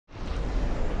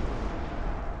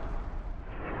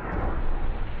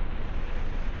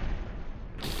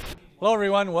Hello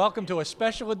everyone, welcome to a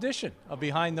special edition of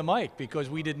Behind the Mic, because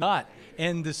we did not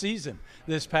end the season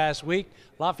this past week.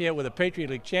 Lafayette, with a Patriot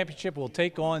League championship, will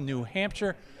take on New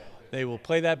Hampshire. They will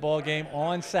play that ball game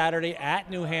on Saturday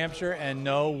at New Hampshire, and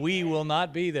no, we will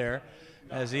not be there,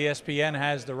 as ESPN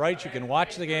has the rights. You can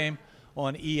watch the game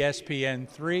on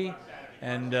ESPN3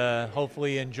 and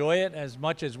hopefully enjoy it as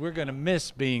much as we're going to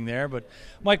miss being there. But,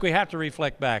 Mike, we have to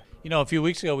reflect back. You know, a few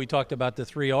weeks ago we talked about the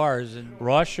 3 R's, and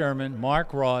Ross Sherman,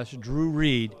 Mark Ross, Drew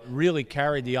Reed really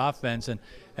carried the offense, and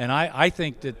I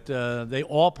think that they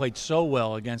all played so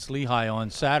well against Lehigh on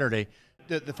Saturday.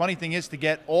 The funny thing is to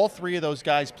get all 3 of those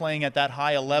guys playing at that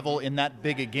high a level in that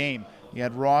big a game. You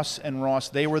had Ross and Ross,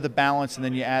 they were the balance, and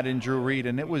then you add in Drew Reed,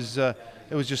 and it was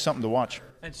just something to watch.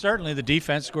 And certainly the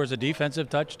defense scores a defensive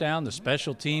touchdown. The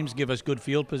special teams give us good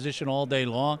field position all day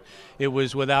long. It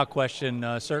was without question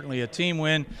certainly a team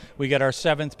win. We get our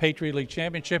 7th Patriot League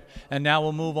championship, and now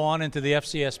we'll move on into the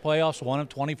FCS playoffs, one of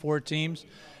 24 teams.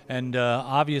 And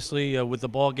obviously with the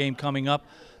ball game coming up,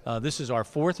 this is our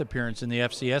 4th appearance in the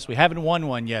FCS. We haven't won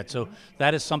one yet, so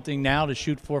that is something now to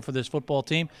shoot for this football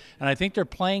team. And I think they're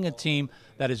playing a team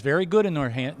that is very good in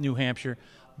New Hampshire,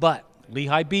 but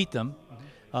Lehigh beat them.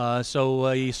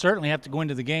 So you certainly have to go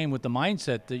into the game with the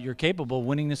mindset that you're capable of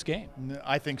winning this game.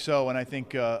 I think so, and I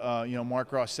think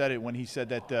Mark Ross said it when he said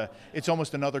that it's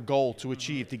almost another goal to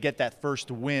achieve, to get that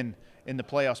first win in the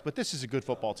playoffs. But this is a good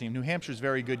football team. New Hampshire's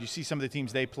very good. You see some of the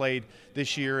teams they played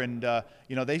this year, and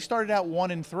they started out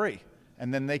 1-3.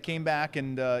 And then they came back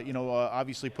and,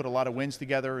 obviously put a lot of wins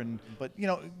together. But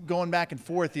going back and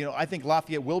forth, I think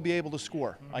Lafayette will be able to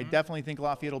score. I definitely think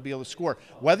Lafayette will be able to score.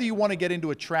 Whether you want to get into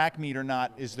a track meet or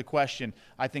not is the question.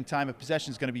 I think time of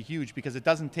possession is going to be huge, because it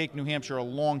doesn't take New Hampshire a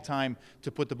long time to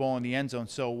put the ball in the end zone.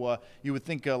 So you would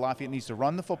think Lafayette needs to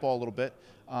run the football a little bit,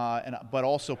 but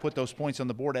also put those points on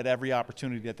the board at every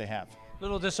opportunity that they have.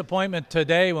 Little disappointment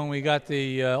today when we got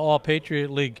the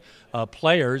All-Patriot League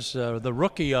players. The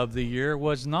Rookie of the Year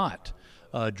was not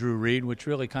Drew Reed, which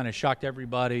really kind of shocked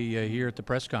everybody here at the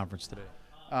press conference today.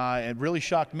 It really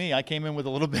shocked me. I came in with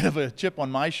a little bit of a chip on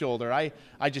my shoulder.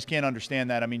 I just can't understand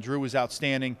that. I mean, Drew was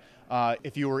outstanding.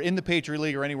 If you were in the Patriot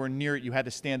League or anywhere near it, you had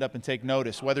to stand up and take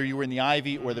notice, whether you were in the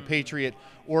Ivy or the Patriot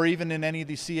or even in any of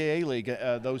the CAA League,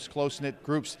 those close-knit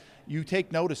groups. You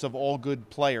take notice of all good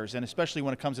players, and especially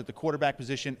when it comes at the quarterback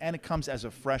position, and it comes as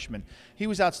a freshman. He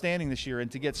was outstanding this year,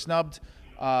 and to get snubbed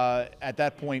at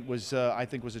that point was, I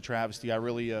think, was a travesty. I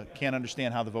really can't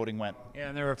understand how the voting went. Yeah,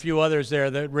 and there are a few others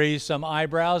there that raised some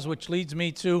eyebrows, which leads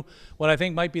me to what I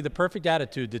think might be the perfect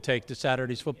attitude to take to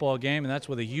Saturday's football game, and that's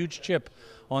with a huge chip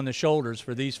on the shoulders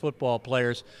for these football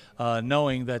players,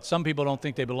 knowing that some people don't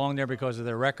think they belong there because of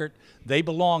their record. They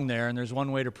belong there, and there's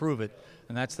one way to prove it,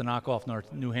 and that's to knock off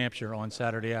New Hampshire on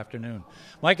Saturday afternoon.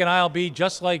 Mike and I will be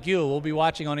just like you. We'll be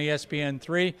watching on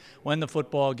ESPN3 when the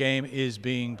football game is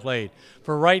being played.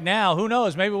 For right now, who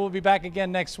knows, maybe we'll be back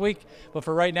again next week, but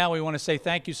for right now we want to say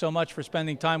thank you so much for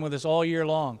spending time with us all year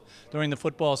long during the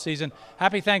football season.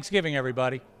 Happy Thanksgiving,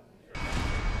 everybody.